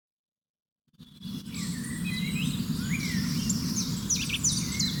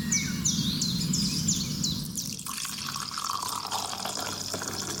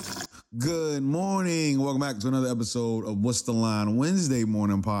Good morning. Welcome back to another episode of What's the Line Wednesday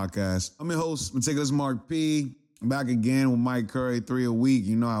morning podcast. I'm your host, Meticulous Mark P. I'm back again with Mike Curry, 3 a week.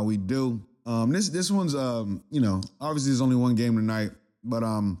 You know how we do. This one's obviously there's only one game tonight, but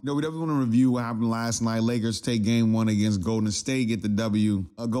we definitely want to review what happened last night. Lakers take game 1 against Golden State, get the W,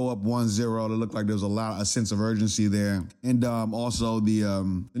 go up 1-0. It looked like there was a sense of urgency there, and also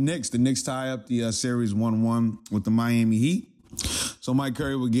the Knicks tie up the series 1-1 with the Miami Heat. So Mike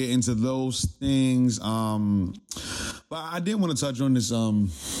Curry will get into those things. But I did want to touch on this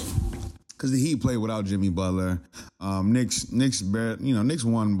because the Heat played without Jimmy Butler. Knicks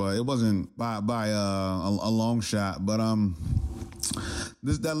won, but it wasn't by a long shot. But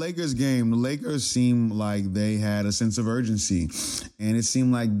that Lakers game, the Lakers seemed like they had a sense of urgency, and it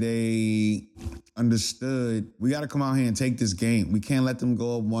seemed like they understood we got to come out here and take this game. We can't let them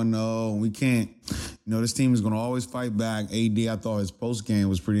go up 1-0. We can't. This team is going to always fight back. AD, I thought his post-game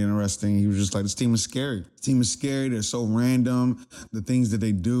was pretty interesting. He was just like, this team is scary. This team is scary. They're so random. The things that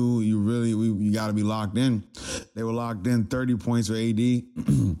they do, you got to be locked in. They were locked in. 30 points for AD,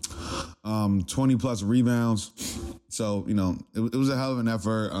 20-plus rebounds. So, it was a hell of an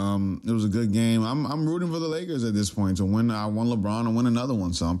effort. It was a good game. I'm rooting for the Lakers at this point to win. I won LeBron and win another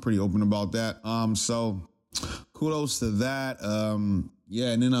one, so I'm pretty open about that. So kudos to that. And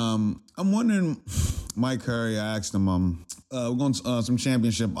then I'm wondering, Mike Curry, I asked him, we're going to some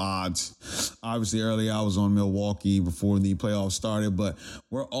championship odds. Obviously, earlier I was on Milwaukee before the playoffs started, but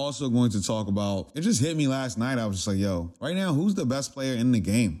we're also going to talk about, it just hit me last night. I was just like, right now, who's the best player in the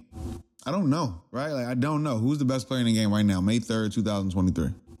game? I don't know, right? I don't know. Who's the best player in the game right now, May 3rd, 2023?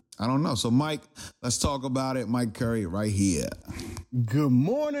 I don't know. So, Mike, let's talk about it. Mike Curry right here. Good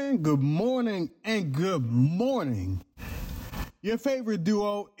morning, and good morning. Your favorite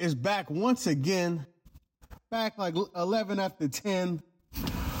duo is back once again. Back like 11 after 10.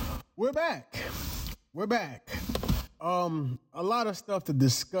 We're back. A lot of stuff to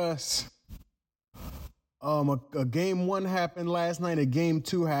discuss. A game 1 happened last night. A game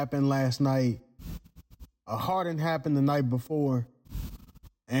 2 happened last night. A Harden happened the night before.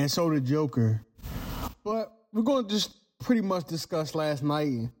 And so did Joker. But we're going to just pretty much discuss last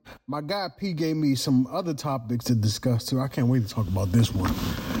night. My guy P gave me some other topics to discuss too. I can't wait to talk about this one.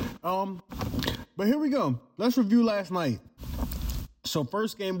 But here we go. Let's review last night. So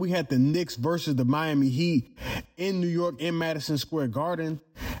first game, we had the Knicks versus the Miami Heat in New York in Madison Square Garden.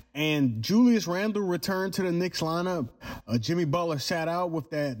 And Julius Randle returned to the Knicks lineup. Jimmy Butler sat out with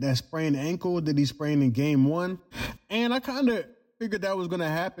that sprained ankle that he sprained in game 1. And I kind of figured that was going to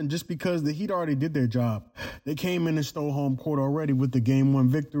happen just because the Heat already did their job. They came in and stole home court already with the game 1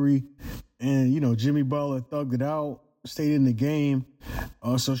 victory. And, Jimmy Butler thugged it out, stayed in the game.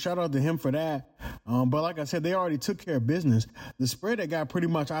 So shout out to him for that. But like I said, they already took care of business. The spread that got pretty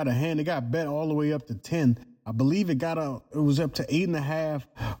much out of hand, it got bet all the way up to 10. I believe it was up to 8.5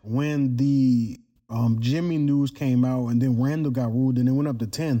 when the Jimmy news came out, and then Randall got ruled, and it went up to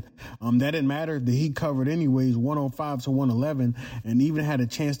 10. That didn't matter. The Heat covered anyways, 105 to 111, and even had a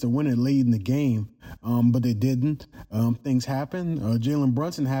chance to win it late in the game. But they didn't. Things happened. Jalen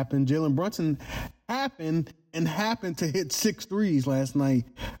Brunson happened. And happened to hit 6 threes last night.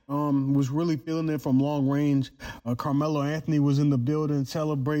 Was really feeling it from long range. Carmelo Anthony was in the building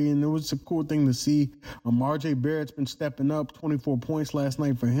celebrating. It was a cool thing to see. RJ Barrett's been stepping up, 24 points last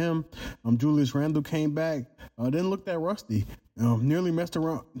night for him. Julius Randle came back. Didn't look that rusty. Nearly messed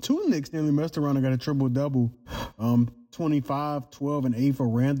around. 2 Knicks nearly messed around and got a triple-double. 25, 12, and 8 for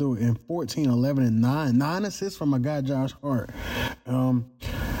Randle, and 14, 11, and 9. 9 assists from my guy Josh Hart.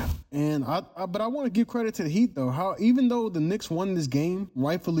 But I want to give credit to the Heat, though. Even though the Knicks won this game,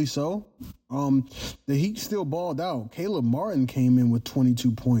 rightfully so, the Heat still balled out. Caleb Martin came in with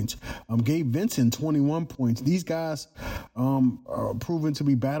 22 points. Gabe Vincent, 21 points. These guys are proven to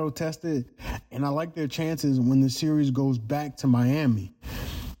be battle-tested, and I like their chances when the series goes back to Miami.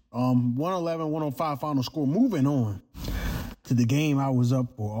 111-105 final score. Moving on to the game I was up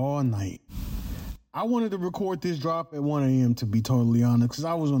for all night. I wanted to record this drop at 1 a.m. to be totally honest, because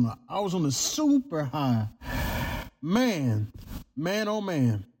I was on a super high. Man, oh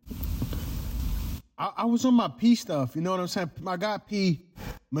man. I was on my P stuff, you know what I'm saying? My guy P,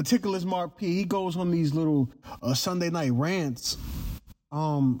 Meticulous Mark P, he goes on these little Sunday night rants.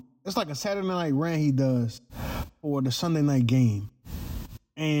 It's like a Saturday night rant he does for the Sunday night game.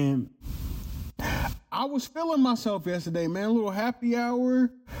 And I was feeling myself yesterday, man. A little happy hour.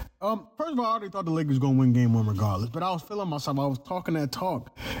 First of all, I already thought the Lakers going to win game 1 regardless, but I was feeling myself. I was talking that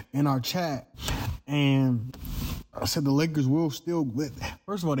talk in our chat, and I said the Lakers will still.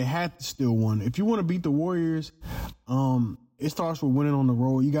 First of all, they had to still win. If you want to beat the Warriors, it starts with winning on the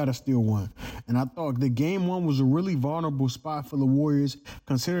road. You got to steal one. And I thought the game one was a really vulnerable spot for the Warriors,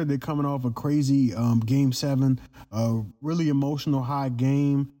 considering they're coming off a crazy game 7, a really emotional high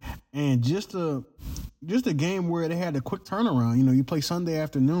game, and just a game where they had a quick turnaround. You know, you play Sunday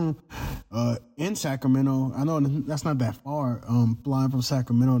afternoon in Sacramento. I know that's not that far, flying from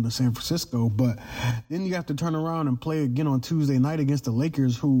Sacramento to San Francisco, but then you have to turn around and play again on Tuesday night against the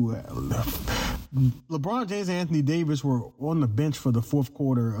Lakers, who LeBron James and Anthony Davis were on the bench for the fourth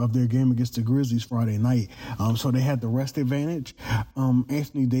quarter of their game against the Grizzlies Friday night. So they had the rest advantage.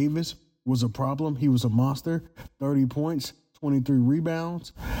 Anthony Davis was a problem. He was a monster. 30 points, 23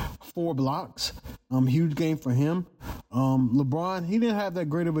 rebounds, 4 blocks. Huge game for him. LeBron, he didn't have that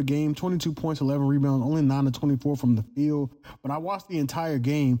great of a game. 22 points, 11 rebounds, only 9 of 24 from the field. But I watched the entire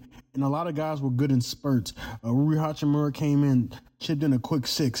game, and a lot of guys were good in spurts. Rui Hachimura came in, chipped in a quick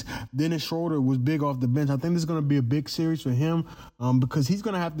 6. Dennis Schroeder was big off the bench. I think this is going to be a big series for him because he's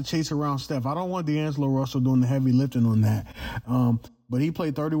going to have to chase around Steph. I don't want D'Angelo Russell doing the heavy lifting on that. But he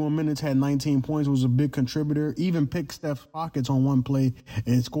played 31 minutes, had 19 points, was a big contributor, even picked Steph's pockets on one play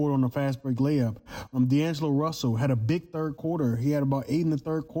and scored on a fast break layup. D'Angelo Russell had a big third quarter. He had about 8 in the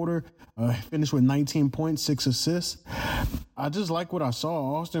third quarter, finished with 19 points, 6 assists. I just like what I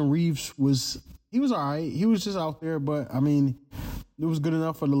saw. Austin Reeves he was all right. He was just out there, but, I mean, it was good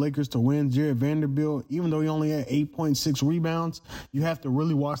enough for the Lakers to win. Jared Vanderbilt, even though he only had 8.6 rebounds, you have to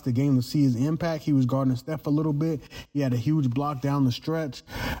really watch the game to see his impact. He was guarding Steph a little bit. He had a huge block down the stretch.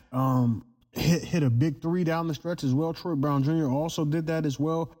 Hit a big 3 down the stretch as well. Troy Brown Jr. also did that as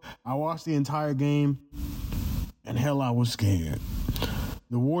well. I watched the entire game, and hell, I was scared.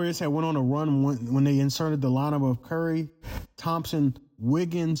 The Warriors had went on a run when they inserted the lineup of Curry, Thompson,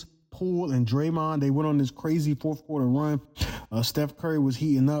 Wiggins, Poole, and Draymond. They went on this crazy fourth quarter run. Steph Curry was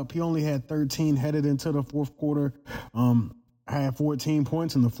heating up. He only had 13 headed into the fourth quarter. Had 14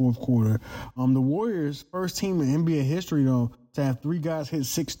 points in the fourth quarter. The Warriors, first team in NBA history, though, to have 3 guys hit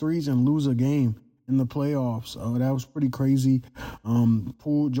 6 threes and lose a game in the playoffs. That was pretty crazy.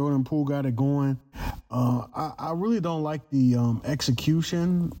 Jordan Poole got it going. I really don't like the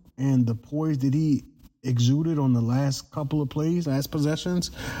execution and the poise that he exuded on the last couple of plays, last possessions.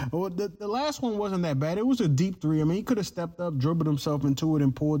 Well, the last one wasn't that bad. It was a deep 3. I mean, he could have stepped up, dribbled himself into it,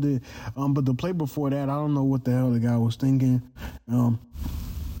 and pulled it. But the play before that, I don't know what the hell the guy was thinking.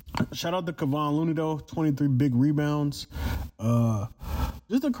 Shout out to Kevon Looney, though. 23 big rebounds.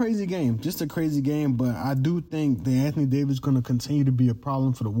 Just a crazy game. But I do think that Anthony Davis is going to continue to be a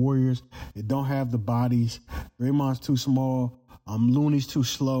problem for the Warriors. They don't have the bodies. Draymond's too small. Looney's too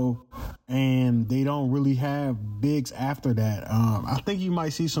slow, and they don't really have bigs after that. I think you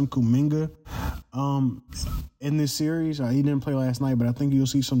might see some Kuminga in this series. He didn't play last night, but I think you'll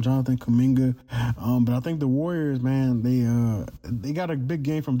see some Jonathan Kuminga. But I think the Warriors, man, they got a big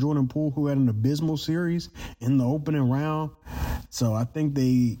game from Jordan Poole, who had an abysmal series in the opening round. So I think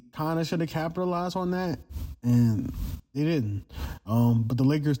they kind of should have capitalized on that, and they didn't. But the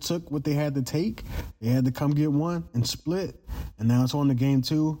Lakers took what they had to take. They had to come get one and split, and now it's on to game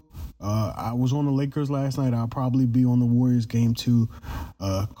 2. I was on the Lakers last night. I'll probably be on the Warriors game 2.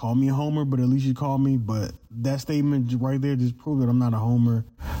 Call me a homer, but at least you call me. But that statement right there just proved that I'm not a homer.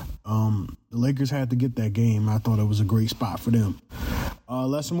 The Lakers had to get that game. I thought it was a great spot for them.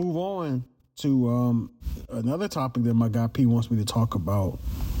 Let's move on to another topic that my guy P wants me to talk about.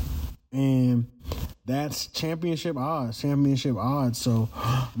 And that's championship odds. So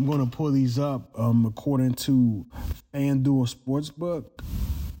I'm going to pull these up according to FanDuel Sportsbook,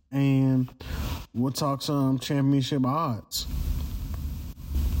 and we'll talk some championship odds.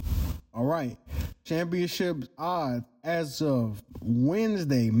 All right. Championship odds as of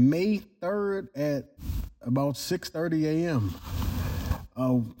Wednesday, May 3rd at about 6:30 a.m.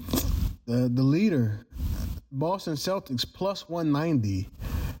 The leader, Boston Celtics, plus 190.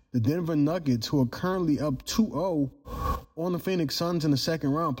 The Denver Nuggets, who are currently up 2-0 on the Phoenix Suns in the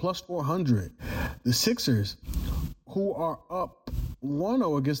second round, plus 400. The Sixers, who are up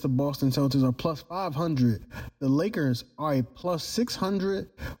 1-0 against the Boston Celtics, are plus 500. The Lakers are a plus 600.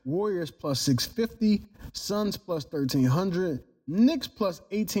 Warriors plus 650. Suns plus 1,300. Knicks plus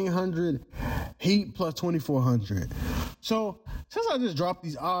 1,800. Heat plus 2,400. So, since I just dropped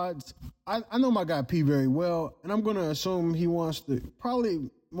these odds, I know my guy P very well, and I'm going to assume he wants me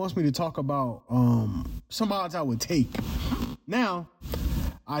to talk about some odds I would take. Now,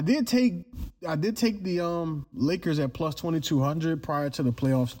 I did take I did take the Lakers at plus 2,200 prior to the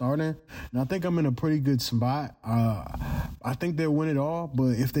playoffs starting, and I think I'm in a pretty good spot. I think they'll win it all,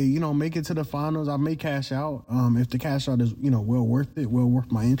 but if they make it to the finals, I may cash out. If the cash out is well worth it, well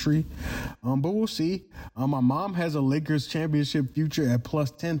worth my entry, but we'll see. My mom has a Lakers championship future at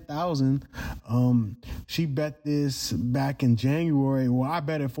plus 10,000. She bet this back in January. Well, I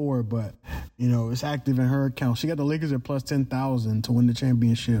bet it for her, but it's active in her account. She got the Lakers at plus 10,000 to win the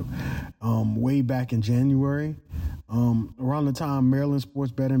championship. Way back in January, around the time Maryland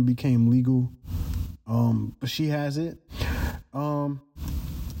sports betting became legal. But she has it.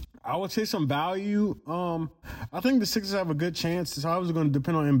 I would say some value. I think the Sixers have a good chance. It's obviously going to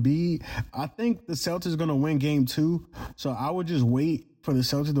depend on Embiid. I think the Celtics are going to win game 2. So I would just wait for the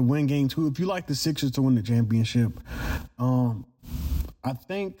Celtics to win game 2. If you like the Sixers to win the championship, I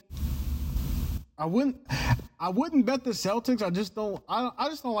think I wouldn't bet the Celtics. I just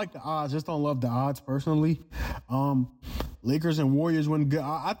don't like the odds. Just don't love the odds personally. Lakers and Warriors win good.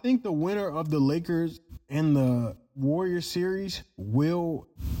 I think the winner of the Lakers and the Warriors series will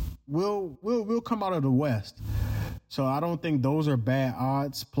come out of the West. So I don't think those are bad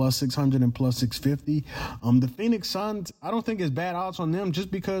odds, plus 600 and plus 650. The Phoenix Suns, I don't think it's bad odds on them just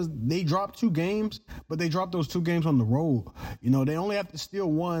because they dropped 2 games, but they dropped those 2 games on the road. They only have to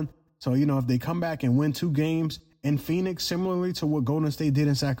steal 1. So, if they come back and win 2 games in Phoenix, similarly to what Golden State did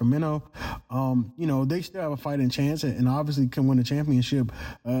in Sacramento, they still have a fighting chance and obviously can win a championship.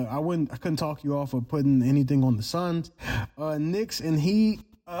 I couldn't talk you off of putting anything on the Suns. Knicks and Heat,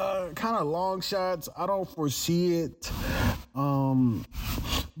 kind of long shots. I don't foresee it.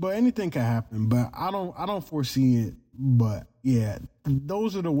 But anything can happen, but I don't foresee it. But yeah,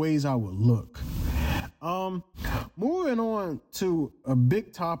 those are the ways I would look. Moving on to a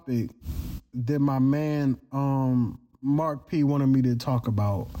big topic that my man Mark P wanted me to talk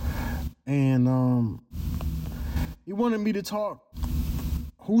about, and he wanted me to talk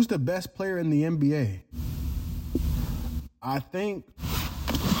who's the best player in the NBA. I think,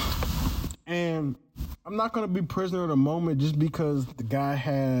 and I'm not going to be prisoner of the moment just because the guy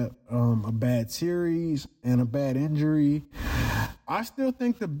had a bad series and a bad injury. I still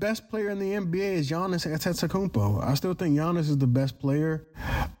think the best player in the NBA is Giannis Antetokounmpo. I still think Giannis is the best player.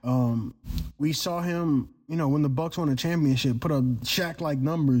 We saw him, when the Bucks won the championship, put up Shaq-like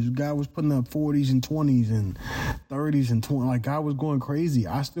numbers. Guy was putting up 40s and 20s and 30s and 20s. Like, guy was going crazy.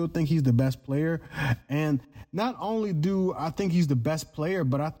 I still think he's the best player. And not only do I think he's the best player,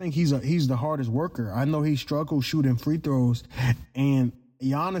 but I think he's the hardest worker. I know he struggles shooting free throws, and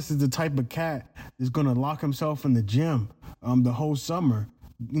Giannis is the type of cat that's going to lock himself in the gym the whole summer.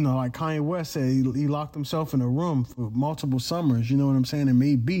 Like Kanye West said, he locked himself in a room for multiple summers, you know what I'm saying, and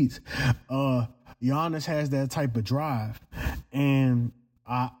made beats. Giannis has that type of drive, and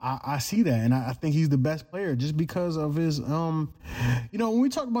I see that, and I think he's the best player just because of his, when we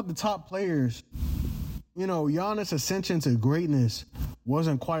talk about the top players, Giannis' ascension to greatness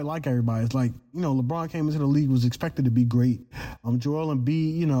wasn't quite like everybody. It's like, LeBron came into the league, was expected to be great. Joel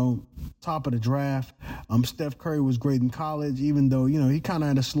Embiid, top of the draft. Steph Curry was great in college, even though, he kind of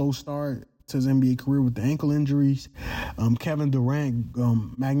had a slow start to his NBA career with the ankle injuries. Kevin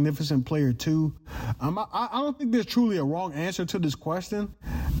Durant, magnificent player too. I don't think there's truly a wrong answer to this question,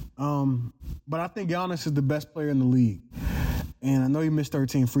 but I think Giannis is the best player in the league. And I know he missed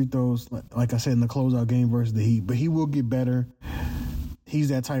 13 free throws, like I said, in the closeout game versus the Heat, but he will get better. He's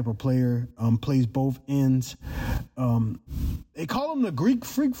that type of player, plays both ends. They call him the Greek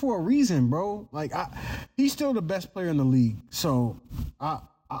Freak for a reason, bro. Like, he's still the best player in the league. So I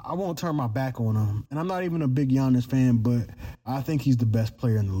won't turn my back on him. And I'm not even a big Giannis fan, but I think he's the best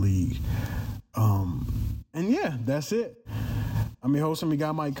player in the league. And yeah, that's it. I'm your host, and we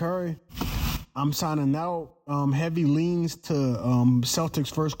got Mike Curry. I'm signing out. Heavy leans to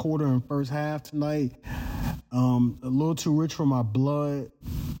Celtics first quarter and first half tonight. A little too rich for my blood.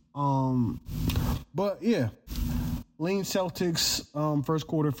 But yeah, lean Celtics first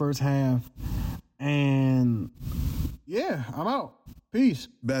quarter, first half. And yeah, I'm out. Peace.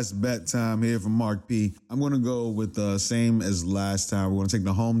 Best bet time here from Mark P. I'm going to go with the same as last time. We're going to take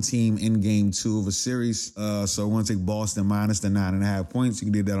the home team in game 2 of a series. So we're going to take Boston minus the 9.5 points. You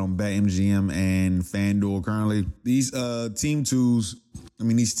can do that on BetMGM and FanDuel currently. These teams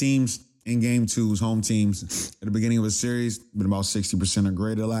in game 2's home teams at the beginning of a series, been about 60% or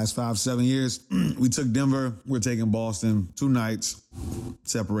greater the last 5-7 years. We took Denver. We're taking Boston. 2 nights,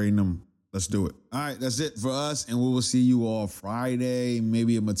 separating them. Let's do it. All right, that's it for us, and we will see you all Friday,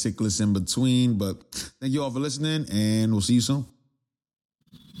 maybe a meticulous in between, but thank you all for listening, and we'll see you soon.